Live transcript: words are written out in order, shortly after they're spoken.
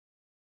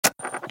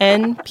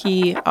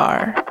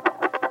NPR.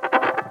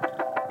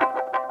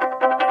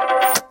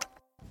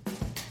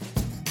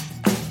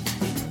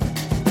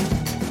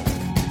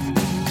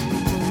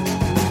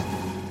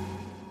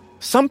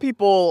 Some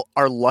people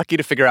are lucky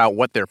to figure out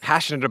what they're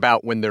passionate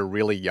about when they're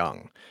really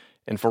young.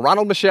 And for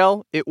Ronald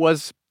Michel, it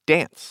was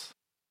dance.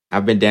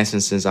 I've been dancing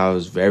since I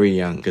was very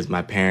young because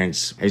my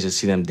parents, I used to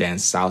see them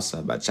dance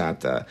salsa,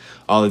 bachata,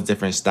 all the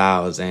different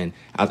styles. And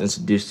I was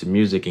introduced to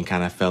music and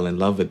kind of fell in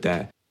love with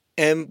that.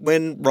 And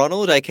when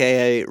Ronald,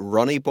 aka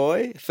Ronnie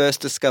Boy,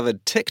 first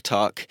discovered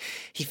TikTok,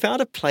 he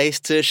found a place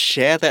to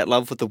share that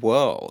love with the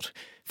world.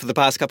 For the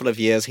past couple of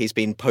years, he's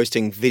been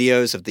posting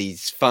videos of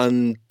these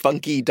fun,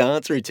 funky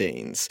dance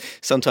routines,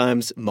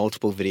 sometimes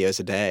multiple videos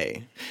a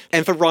day.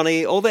 And for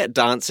Ronnie, all that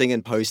dancing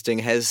and posting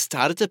has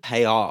started to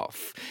pay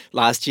off.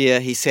 Last year,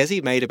 he says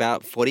he made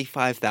about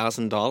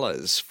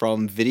 $45,000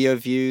 from video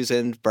views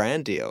and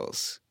brand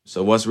deals.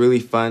 So what's really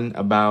fun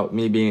about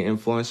me being an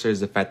influencer is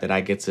the fact that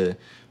I get to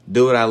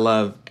do what I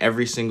love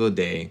every single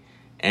day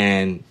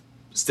and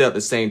still at the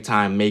same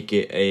time make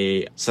it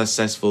a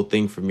successful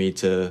thing for me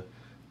to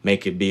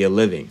make it be a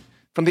living.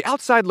 From the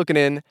outside looking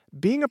in,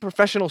 being a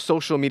professional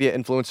social media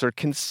influencer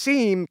can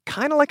seem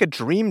kind of like a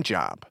dream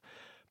job.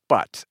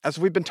 But as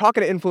we've been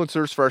talking to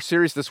influencers for our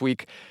series this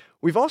week,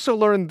 we've also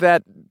learned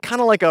that kind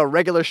of like a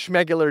regular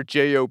schmegular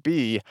job,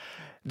 the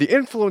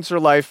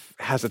influencer life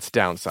has its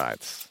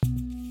downsides.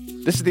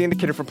 This is The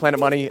Indicator from Planet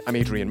Money. I'm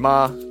Adrian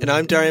Ma. And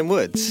I'm Darian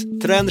Woods.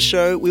 Today on the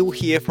show, we will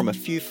hear from a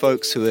few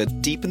folks who are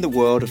deep in the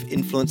world of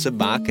influencer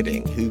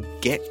marketing, who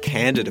get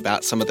candid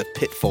about some of the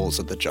pitfalls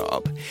of the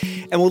job.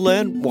 And we'll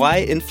learn why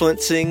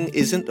influencing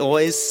isn't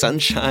always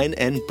sunshine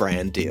and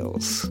brand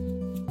deals.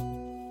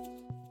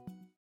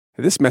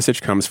 This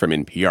message comes from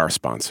NPR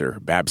sponsor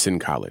Babson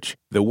College.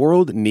 The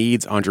world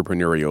needs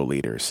entrepreneurial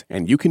leaders,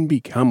 and you can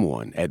become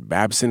one at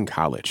Babson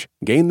College.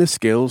 Gain the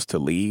skills to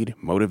lead,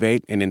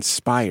 motivate, and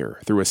inspire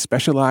through a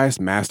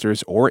specialized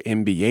master's or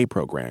MBA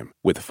program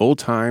with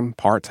full-time,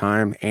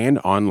 part-time, and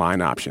online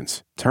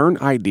options. Turn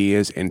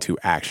ideas into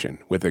action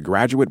with a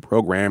graduate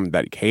program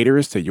that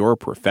caters to your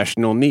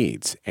professional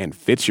needs and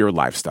fits your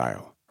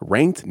lifestyle.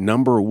 Ranked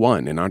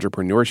 #1 in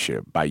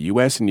entrepreneurship by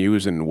U.S.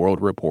 News & World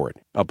Report.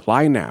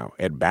 Apply now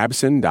at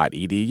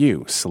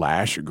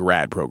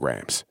babson.edu/grad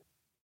programs.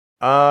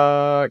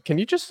 Can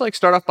you just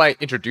start off by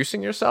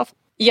introducing yourself?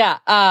 Yeah,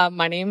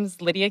 my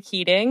name's Lydia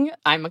Keating.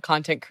 I'm a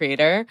content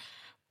creator,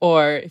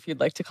 or if you'd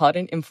like to call it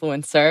an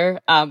influencer,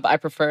 but I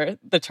prefer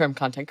the term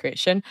content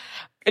creation.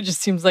 It just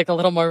seems like a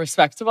little more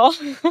respectable.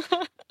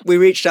 We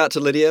reached out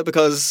to Lydia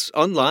because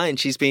online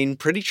she's been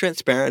pretty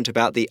transparent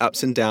about the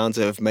ups and downs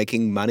of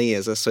making money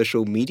as a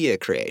social media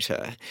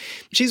creator.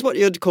 She's what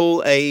you'd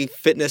call a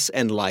fitness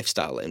and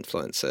lifestyle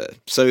influencer.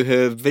 So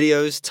her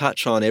videos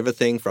touch on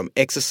everything from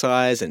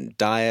exercise and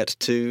diet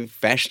to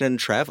fashion and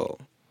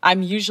travel.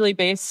 I'm usually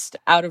based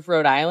out of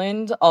Rhode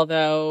Island,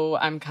 although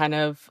I'm kind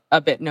of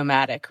a bit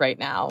nomadic right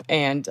now,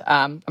 and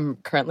I'm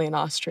currently in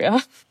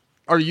Austria.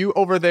 Are you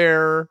over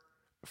there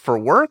for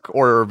work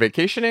or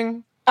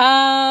vacationing?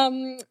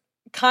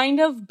 Kind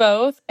of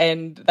both.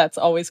 And that's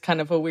always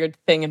kind of a weird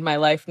thing in my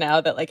life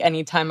now that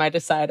anytime I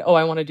decide,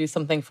 I want to do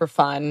something for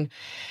fun,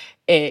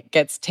 it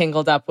gets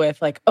tangled up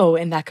with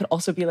and that could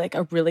also be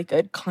a really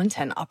good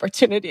content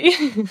opportunity.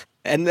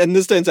 And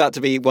this turns out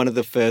to be one of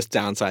the first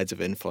downsides of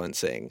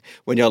influencing.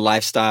 When your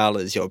lifestyle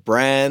is your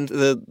brand,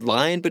 the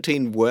line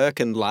between work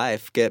and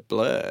life get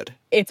blurred.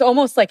 It's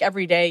almost like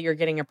every day you're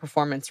getting a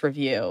performance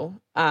review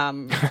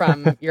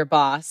from your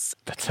boss.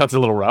 That sounds a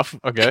little rough.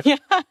 Okay. Yeah.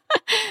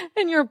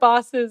 And your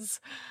boss is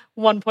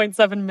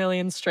 1.7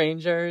 million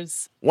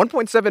strangers.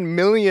 1.7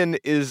 million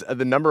is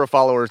the number of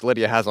followers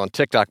Lydia has on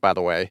TikTok, by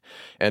the way.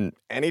 And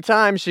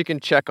anytime she can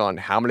check on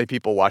how many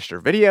people watched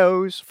her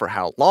videos, for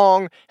how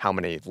long, how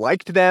many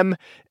liked them.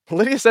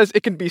 Lydia says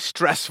it can be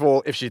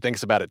stressful if she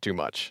thinks about it too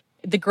much.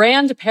 The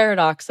grand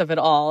paradox of it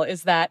all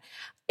is that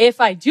if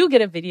I do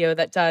get a video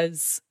that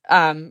does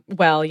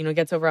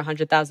gets over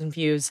 100,000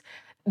 views,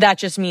 that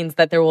just means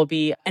that there will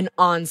be an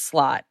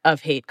onslaught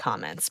of hate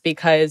comments,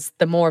 because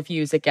the more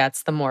views it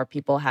gets, the more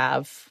people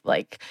have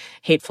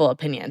hateful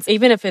opinions.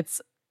 Even if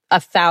it's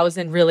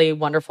 1,000 really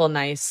wonderful,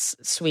 nice,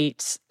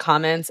 sweet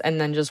comments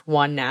and then just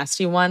one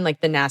nasty one,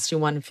 the nasty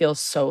one feels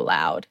so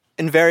loud.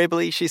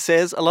 Invariably, she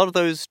says, a lot of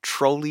those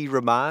trolly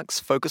remarks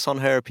focus on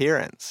her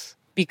appearance.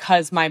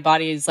 Because my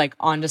body is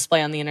on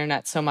display on the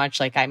internet so much,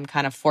 I'm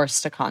kind of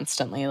forced to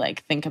constantly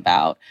think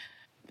about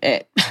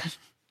it.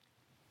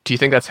 Do you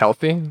think that's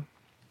healthy?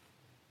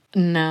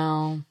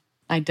 No,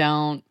 I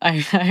don't.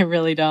 I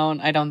really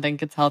don't. I don't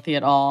think it's healthy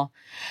at all.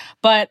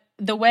 But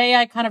the way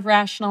I kind of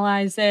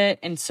rationalize it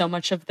in so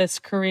much of this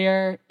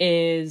career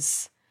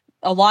is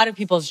a lot of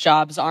people's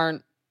jobs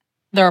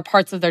there are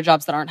parts of their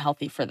jobs that aren't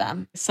healthy for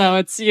them. So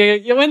it's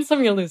you win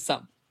some, you lose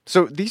some.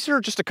 So these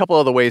are just a couple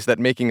of the ways that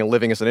making a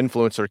living as an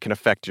influencer can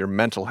affect your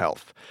mental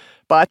health.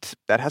 But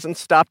that hasn't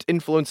stopped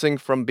influencing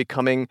from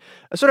becoming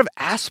a sort of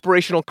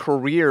aspirational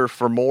career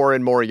for more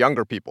and more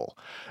younger people.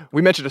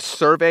 We mentioned a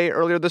survey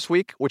earlier this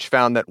week, which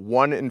found that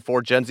 1 in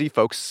 4 Gen Z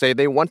folks say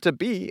they want to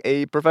be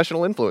a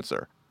professional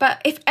influencer. But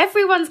if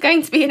everyone's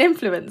going to be an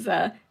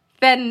influencer,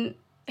 then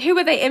who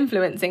are they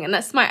influencing? And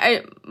that's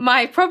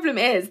my problem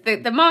is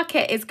that the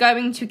market is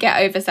going to get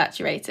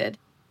oversaturated.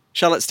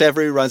 Charlotte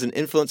Stavrou runs an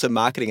influencer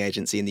marketing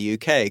agency in the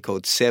UK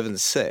called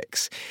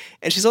 7six,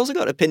 and she's also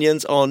got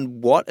opinions on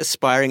what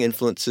aspiring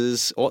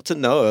influencers ought to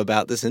know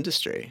about this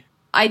industry.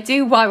 I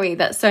do worry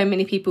that so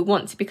many people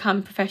want to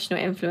become professional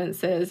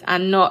influencers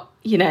and not,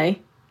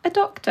 a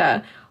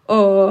doctor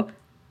or,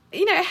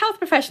 a health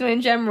professional in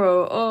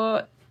general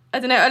or,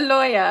 a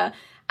lawyer.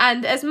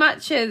 And as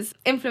much as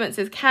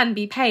influencers can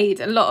be paid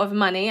a lot of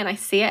money, and I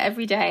see it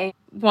every day,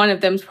 one of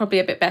them's probably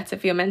a bit better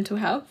for your mental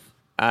health.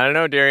 I don't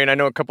know, Darian. I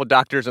know a couple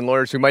doctors and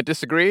lawyers who might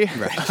disagree.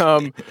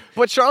 Right.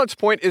 But Charlotte's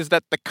point is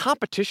that the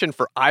competition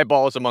for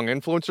eyeballs among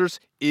influencers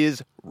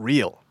is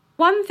real.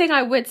 One thing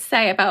I would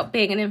say about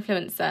being an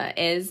influencer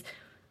is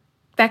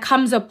there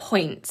comes a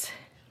point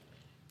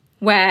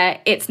where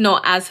it's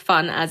not as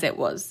fun as it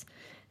was.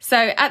 So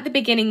at the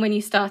beginning, when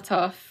you start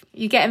off,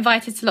 you get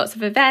invited to lots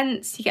of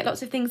events, you get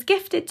lots of things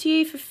gifted to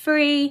you for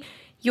free.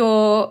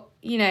 You're,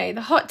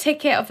 the hot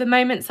ticket of the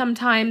moment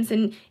sometimes,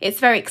 and it's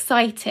very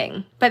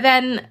exciting. But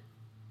then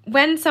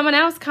when someone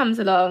else comes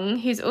along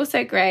who's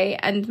also great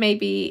and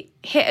maybe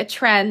hit a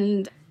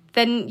trend,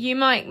 then you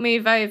might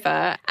move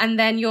over and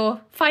then you're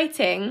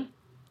fighting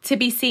to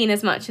be seen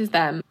as much as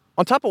them.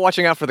 On top of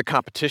watching out for the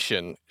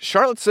competition,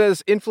 Charlotte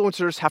says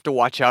influencers have to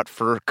watch out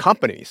for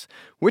companies,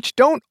 which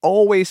don't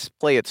always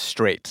play it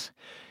straight.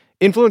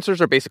 Influencers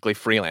are basically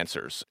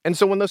freelancers, and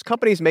so when those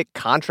companies make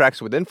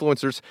contracts with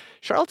influencers,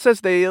 Charlotte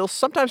says they'll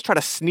sometimes try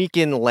to sneak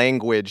in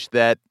language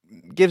that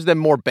gives them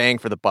more bang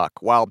for the buck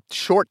while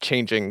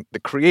shortchanging the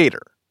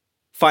creator.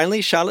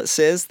 Finally, Charlotte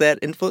says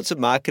that influencer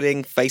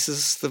marketing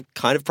faces the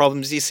kind of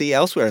problems you see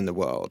elsewhere in the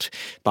world: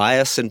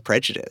 bias and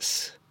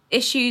prejudice.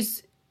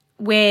 Issues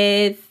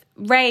with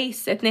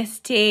race,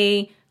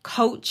 ethnicity,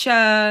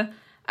 culture,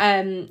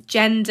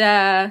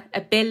 gender,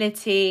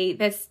 ability.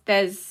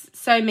 There's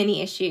so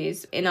many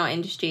issues in our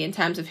industry in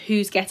terms of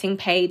who's getting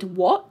paid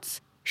what.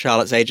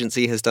 Charlotte's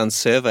agency has done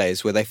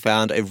surveys where they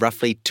found a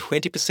roughly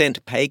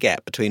 20% pay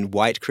gap between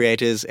white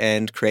creators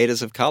and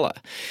creators of colour.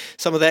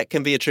 Some of that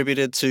can be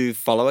attributed to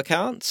follower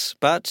counts,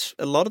 but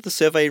a lot of the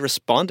survey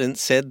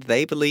respondents said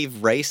they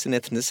believe race and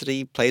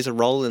ethnicity plays a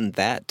role in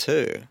that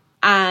too.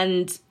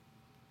 And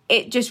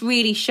it just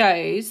really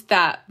shows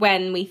that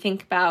when we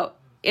think about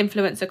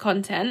influencer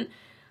content,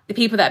 the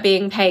people that are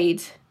being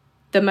paid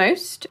the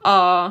most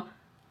are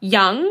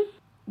young,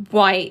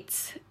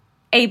 white,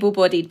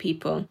 able-bodied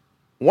people.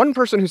 One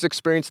person who's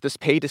experienced this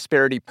pay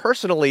disparity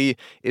personally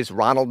is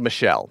Ronald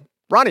Michel,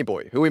 Ronnie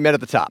Boy, who we met at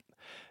the top.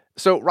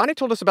 So Ronnie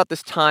told us about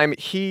this time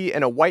he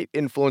and a white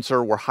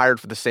influencer were hired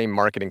for the same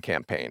marketing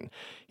campaign.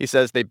 He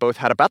says they both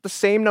had about the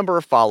same number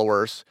of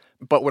followers,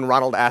 but when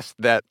Ronald asked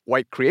that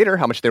white creator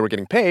how much they were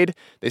getting paid,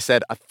 they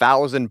said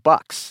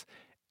 $1,000.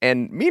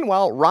 And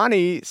meanwhile,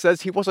 Ronnie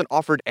says he wasn't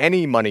offered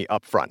any money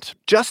up front,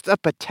 just a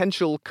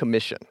potential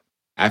commission.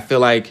 I feel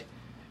like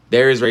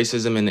there is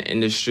racism in the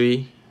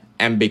industry,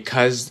 and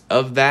because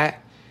of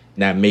that,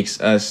 that makes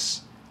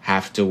us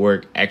have to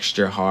work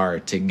extra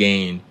hard to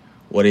gain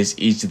what is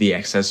easily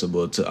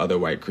accessible to other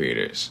white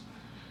creators.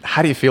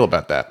 How do you feel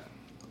about that?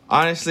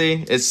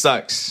 Honestly, it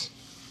sucks,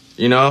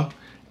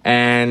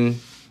 and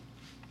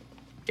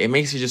it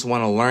makes you just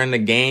want to learn the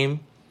game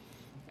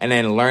and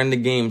then learn the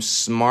game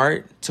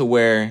smart to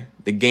where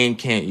the game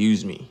can't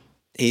use me.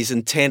 He's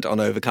intent on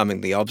overcoming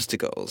the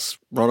obstacles.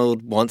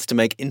 Ronald wants to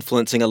make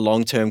influencing a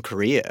long-term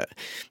career.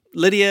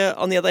 Lydia,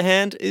 on the other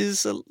hand,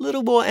 is a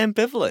little more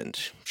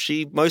ambivalent.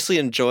 She mostly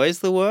enjoys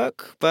the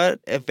work, but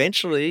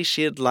eventually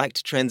she'd like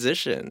to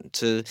transition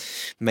to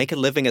make a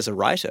living as a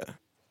writer.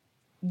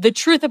 The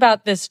truth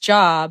about this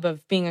job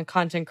of being a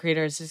content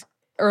creator is,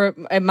 or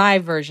my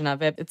version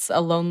of it, it's a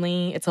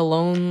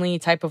lonely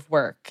type of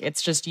work.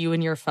 It's just you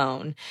and your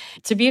phone.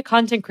 To be a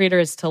content creator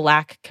is to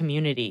lack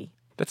community.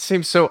 That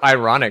seems so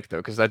ironic, though,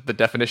 because the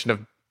definition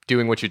of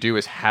doing what you do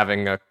is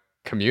having a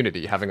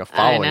community, having a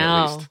following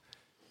at least.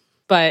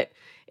 But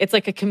it's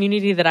like a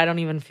community that I don't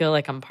even feel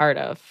like I'm part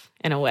of,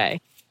 in a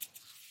way.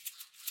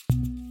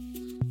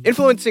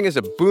 Influencing is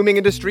a booming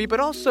industry, but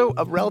also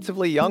a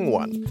relatively young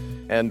one.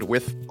 And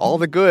with all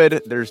the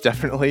good, there's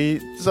definitely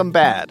some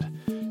bad.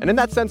 And in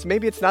that sense,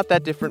 maybe it's not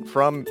that different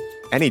from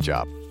any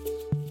job.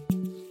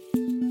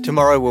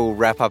 Tomorrow we'll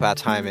wrap up our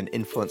time in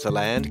Influencer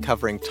Land,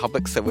 covering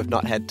topics that we've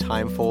not had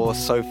time for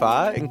so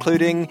far,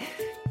 including,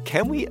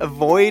 can we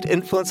avoid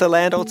Influencer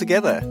Land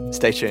altogether?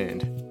 Stay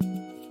tuned.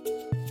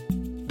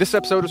 This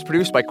episode was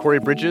produced by Corey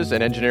Bridges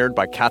and engineered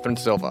by Catherine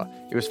Silva.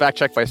 It was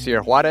fact-checked by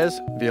Sierra Juarez.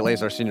 Violet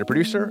is our senior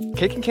producer.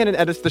 Kate Kincannon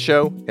edits the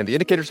show, and The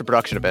Indicator's a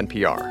production of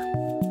NPR.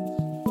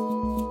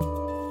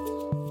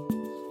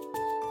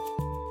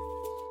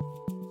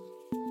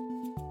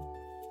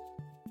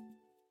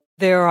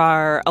 There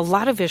are a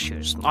lot of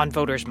issues on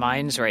voters'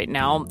 minds right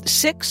now.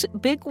 6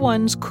 big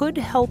ones could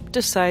help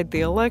decide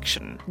the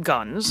election: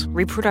 guns,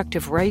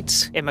 reproductive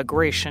rights,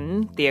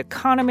 immigration, the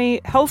economy,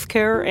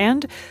 healthcare,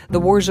 and the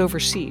wars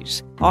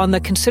overseas. On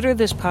the Consider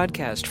This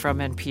podcast from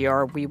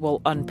NPR, we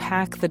will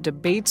unpack the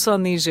debates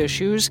on these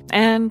issues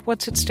and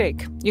what's at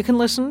stake. You can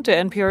listen to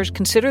NPR's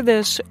Consider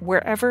This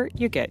wherever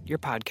you get your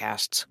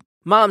podcasts.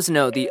 Moms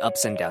know the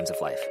ups and downs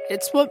of life.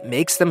 It's what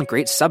makes them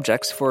great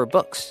subjects for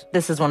books.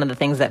 This is one of the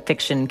things that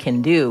fiction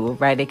can do,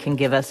 right? It can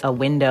give us a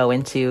window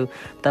into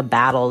the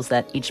battles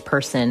that each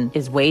person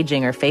is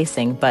waging or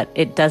facing, but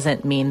it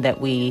doesn't mean that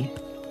we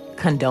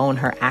condone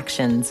her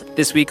actions.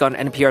 This week on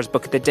NPR's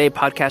Book of the Day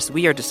podcast,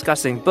 we are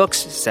discussing books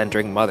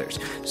centering mothers.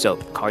 So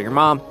call your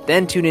mom,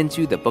 then tune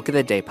into the Book of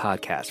the Day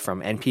podcast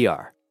from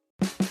NPR.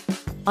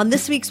 On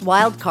this week's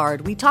Wild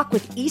Card, we talk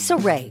with Issa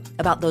Rae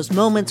about those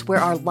moments where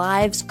our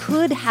lives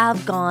could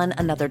have gone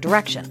another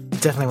direction.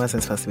 Definitely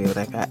wasn't supposed to be with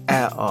that guy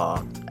at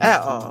all. At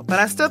all. But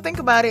I still think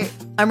about it.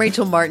 I'm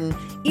Rachel Martin.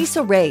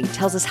 Issa Rae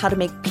tells us how to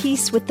make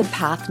peace with the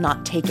path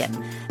not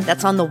taken.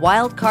 That's on the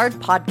Wild Card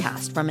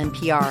podcast from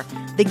NPR,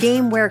 the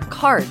game where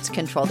cards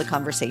control the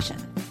conversation.